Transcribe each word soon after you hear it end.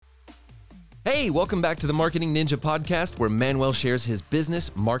Hey, welcome back to the Marketing Ninja podcast, where Manuel shares his business,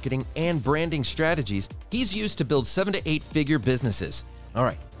 marketing, and branding strategies he's used to build 7 to 8 figure businesses. All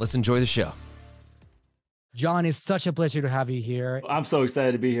right, let's enjoy the show. John, it's such a pleasure to have you here. I'm so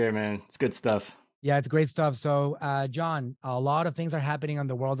excited to be here, man. It's good stuff. Yeah, it's great stuff. So, John, a lot of things are happening on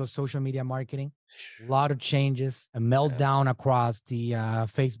the world of social media marketing. A lot of changes, a meltdown across the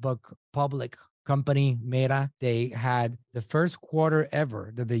Facebook public company Meta. They had the first quarter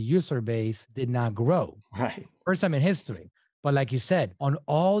ever that the user base did not grow. Right. First time in history. But like you said, on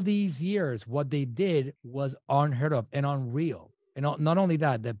all these years, what they did was unheard of and unreal. And not only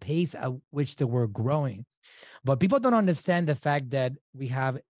that, the pace at which they were growing. But people don't understand the fact that we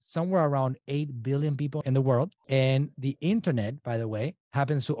have somewhere around 8 billion people in the world. And the internet, by the way,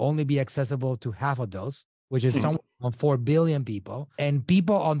 happens to only be accessible to half of those, which is somewhere around 4 billion people. And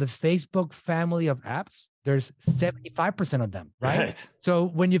people on the Facebook family of apps, there's 75% of them, right? So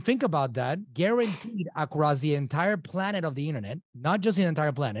when you think about that, guaranteed across the entire planet of the internet, not just the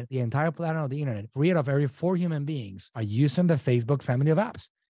entire planet of the internet, 3 out of every 4 human beings are using the Facebook family of apps.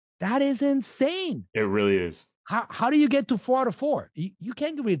 That is insane. It really is. How do you get to 4 out of 4? You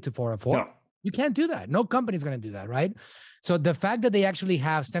can't get to 4 out of 4. No. You can't do that. No company's going to do that, right? So the fact that they actually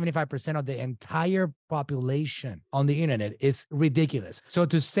have 75% of the entire population on the internet is ridiculous. So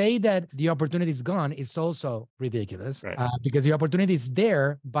to say that the opportunity is gone is also ridiculous, right. Because the opportunity is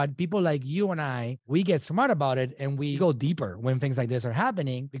there, but people like you and I, we get smart about it and we go deeper when things like this are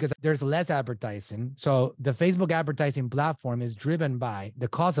happening because there's less advertising. So the Facebook advertising platform is driven by the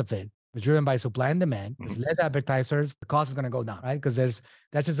cost of it. It's driven by supply and demand. There's less advertisers. The cost is going to go down, right? Because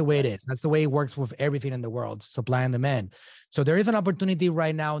that's just the way it is. That's the way it works with everything in the world, supply and demand. So there is an opportunity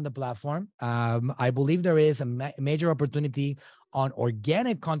right now in the platform. I believe there is a major opportunity on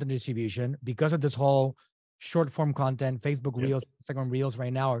organic content distribution because of this whole short form content, Facebook Reels, Instagram Reels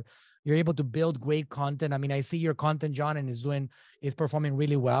right now. You're able to build great content. I mean, I see your content, John, and is performing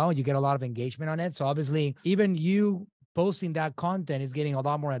really well. You get a lot of engagement on it. So obviously, even you posting that content is getting a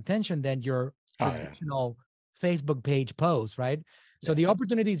lot more attention than your traditional Facebook page post, right? So the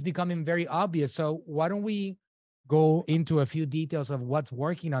opportunity is becoming very obvious. So why don't we go into a few details of what's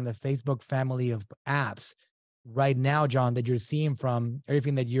working on the Facebook family of apps right now, John, that you're seeing from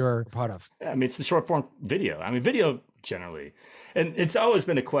everything that you're part of? I mean, it's the short form video. I mean, video generally. And it's always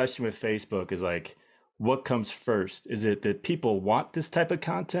been a question with Facebook is like, what comes first? Is it that people want this type of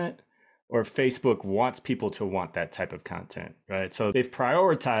content? Or Facebook wants people to want that type of content, right? So they've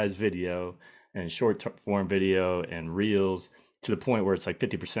prioritized video and short form video and reels to the point where it's like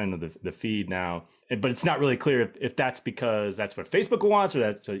 50% of the feed now. But it's not really clear if that's because that's what Facebook wants or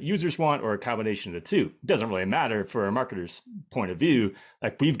that's what users want or a combination of the two. It doesn't really matter for a marketer's point of view.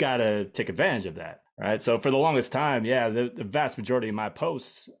 Like we've got to take advantage of that, right? So for the longest time, the vast majority of my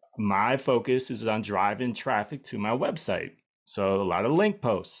posts, my focus is on driving traffic to my website. So a lot of link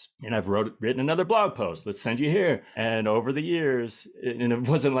posts, and I've written another blog post. Let's send you here. And over the years, and it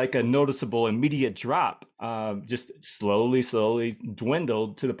wasn't like a noticeable immediate drop, just slowly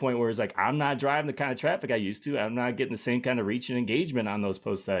dwindled to the point where it's like, I'm not driving the kind of traffic I used to. I'm not getting the same kind of reach and engagement on those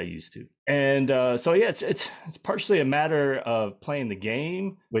posts that I used to. And it's partially a matter of playing the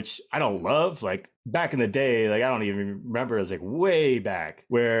game, which I don't love. Like back in the day, like I don't even remember, it was like way back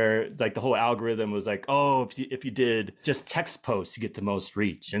where like the whole algorithm was like, oh, if you did just text posts, you get the most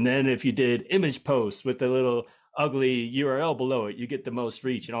reach. And then if you did image posts with the little ugly URL below it, you get the most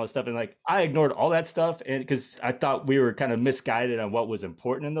reach and all this stuff. And like I ignored all that stuff, and because I thought we were kind of misguided on what was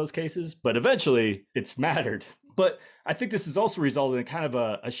important in those cases, but eventually it's mattered. But I think this has also resulted in kind of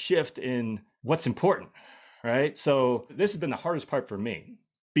a shift in what's important, right? So this has been the hardest part for me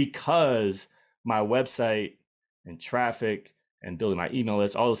because my website and traffic and building my email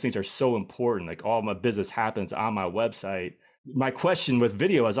list, all those things are so important. Like all my business happens on my website. My question with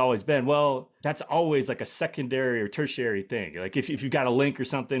video has always been, well, that's always like a secondary or tertiary thing. Like if you've got a link or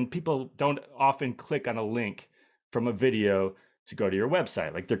something, people don't often click on a link from a video to go to your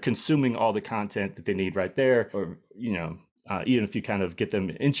website. Like they're consuming all the content that they need right there. Or, even if you kind of get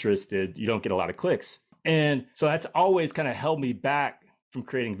them interested, you don't get a lot of clicks. And so that's always kind of held me back from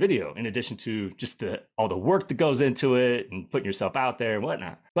creating video, in addition to just all the work that goes into it and putting yourself out there and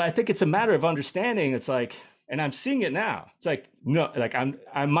whatnot. But I think it's a matter of understanding. It's like, and I'm seeing it now. It's like, no, like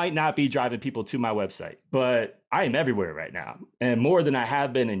I might not be driving people to my website, but I am everywhere right now. And more than I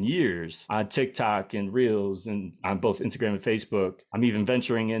have been in years on TikTok and Reels and on both Instagram and Facebook. I'm even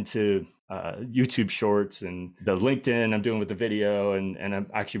venturing into YouTube shorts and the LinkedIn I'm doing with the video, and I'm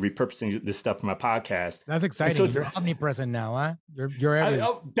actually repurposing this stuff for my podcast. That's exciting. So you're omnipresent now, huh? You're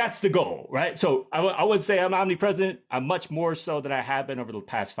everywhere. That's the goal, right? So I would say I'm omnipresent. I'm much more so than I have been over the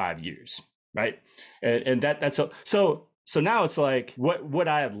past 5 years. right? And that's so now it's like what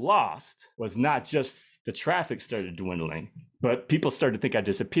I had lost was not just the traffic started dwindling, but people started to think I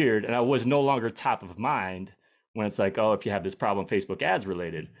disappeared, and I was no longer top of mind when it's like, oh, if you have this problem, Facebook ads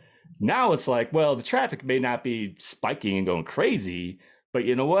related. Now it's like, well, the traffic may not be spiking and going crazy, but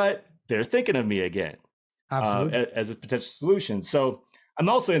you know what? They're thinking of me again as a potential solution. So I'm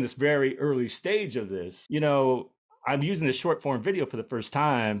also in this very early stage of this. I'm using this short form video for the first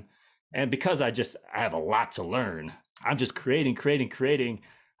time. And because I have a lot to learn, I'm just creating.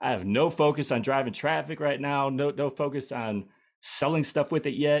 I have no focus on driving traffic right now. No focus on selling stuff with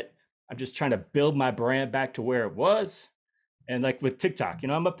it yet. I'm just trying to build my brand back to where it was. And like with TikTok,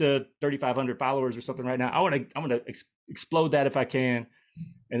 I'm up to 3,500 followers or something right now. I'm gonna explode that if I can.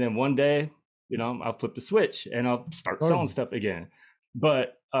 And then one day, I'll flip the switch and I'll start selling stuff again.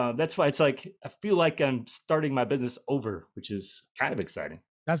 But that's why it's like, I feel like I'm starting my business over, which is kind of exciting.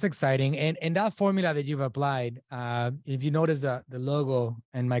 That's exciting. And that formula that you've applied, if you notice the logo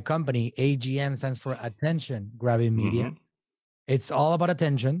and my company, AGM stands for Attention Grabbing Media. Mm-hmm. It's all about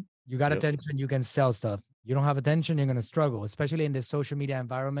attention. You got attention, you can sell stuff. You don't have attention, you're going to struggle, especially in this social media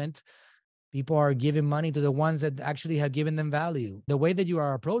environment. People are giving money to the ones that actually have given them value. The way that you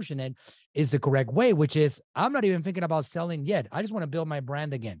are approaching it is the correct way, which is I'm not even thinking about selling yet. I just want to build my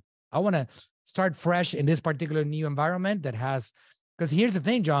brand again. I want to start fresh in this particular new environment that has, because here's the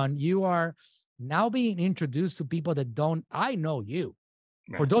thing, John, you are now being introduced to people that I know you.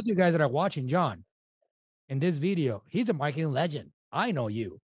 Right. For those of you guys that are watching John in this video, he's a marketing legend. I know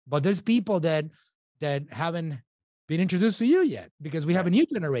you, but there's people that haven't been introduced to you yet because we have a new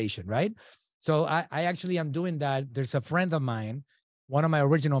generation, right? So I actually am doing that. There's a friend of mine, one of my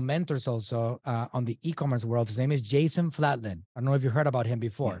original mentors also on the e-commerce world. His name is Jason Flatlin. I don't know if you heard about him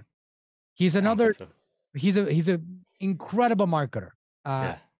before. He's he's a incredible marketer.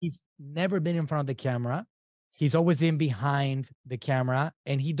 He's never been in front of the camera. He's always been behind the camera,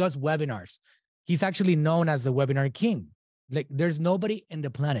 and he does webinars. He's actually known as the webinar king. Like there's nobody in the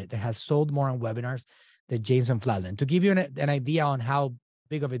planet that has sold more on webinars than Jason Flatlin. To give you an idea on how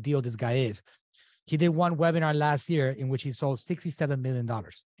big of a deal this guy is, he did one webinar last year in which he sold $67 million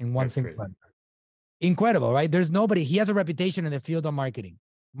in one single webinar. Incredible, right? There's nobody. He has a reputation in the field of marketing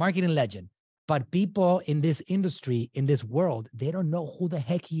legend. But people in this industry, in this world, they don't know who the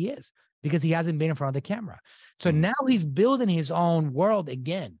heck he is because he hasn't been in front of the camera. So now he's building his own world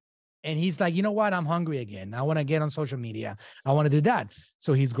again. And he's like, you know what? I'm hungry again. I want to get on social media. I want to do that.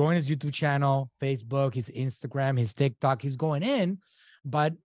 So he's growing his YouTube channel, Facebook, his Instagram, his TikTok. He's going in.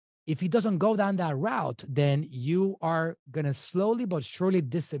 But if he doesn't go down that route, then you are going to slowly but surely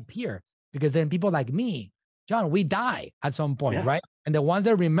disappear because then people like me, John, we die at some point, right? And the ones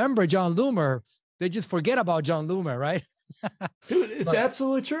that remember John Loomer, they just forget about John Loomer, right? Dude, it's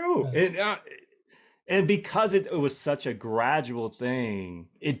absolutely true. And because it was such a gradual thing,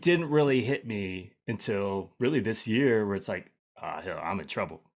 it didn't really hit me until really this year where it's like, hell, I'm in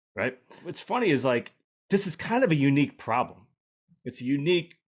trouble, right? What's funny is like, this is kind of a unique problem. It's a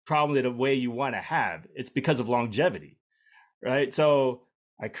unique problem in a way you want to have. It's because of longevity, right? So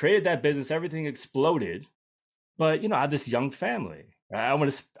I created that business, everything exploded, but I have this young family. I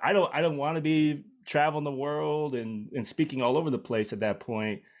don't want to be traveling the world and speaking all over the place at that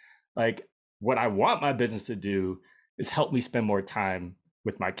point. Like, what I want my business to do is help me spend more time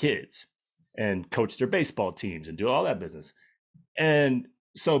with my kids and coach their baseball teams and do all that business. And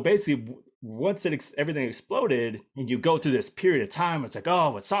so basically, once everything exploded and you go through this period of time, it's like,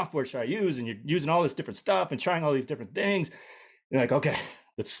 oh, what software should I use? And you're using all this different stuff and trying all these different things. You're like, okay,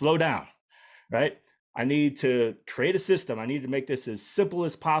 let's slow down, right? I need to create a system. I need to make this as simple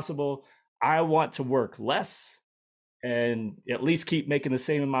as possible. I want to work less and at least keep making the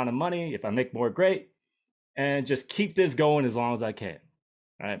same amount of money. If I make more, great. And just keep this going as long as I can,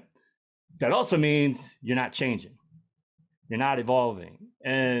 right? That also means you're not changing. You're not evolving.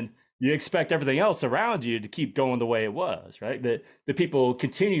 And you expect everything else around you to keep going the way it was, right? That the people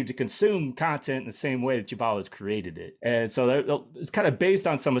continue to consume content in the same way that you've always created it. And so it's kind of based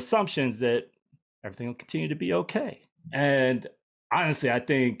on some assumptions that everything will continue to be okay. And honestly, I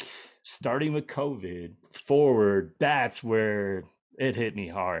think starting with COVID forward, that's where it hit me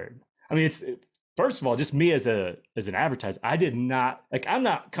hard. I mean, first of all, just me as an advertiser, I'm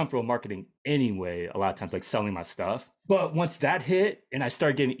not comfortable marketing anyway, a lot of times, like selling my stuff. But once that hit and I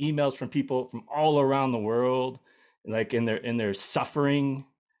started getting emails from people from all around the world, like in their suffering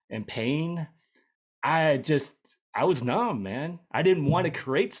and pain, I was numb, man. I didn't want to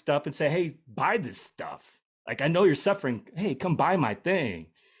create stuff and say, hey, buy this stuff. Like, I know you're suffering. Hey, come buy my thing.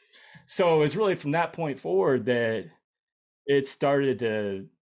 So it's really from that point forward that it started to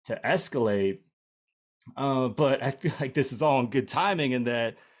to escalate. But I feel like this is all in good timing in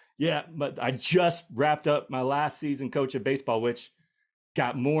that, yeah, but I just wrapped up my last season coaching baseball, which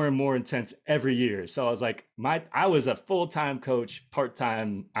got more and more intense every year. So I was like, I was a full-time coach,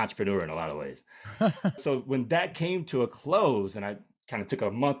 part-time entrepreneur in a lot of ways. So when that came to a close and I kind of took a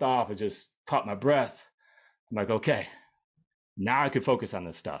month off and just caught my breath, I'm like, okay, now I can focus on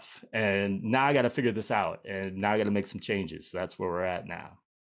this stuff. And now I got to figure this out. And now I got to make some changes. So that's where we're at now.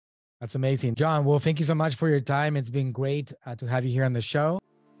 That's amazing. John, well, thank you so much for your time. It's been great to have you here on the show.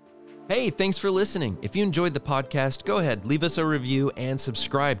 Hey, thanks for listening. If you enjoyed the podcast, go ahead, leave us a review and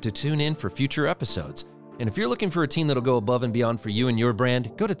subscribe to tune in for future episodes. And if you're looking for a team that'll go above and beyond for you and your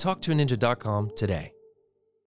brand, go to talktoaninja.com today.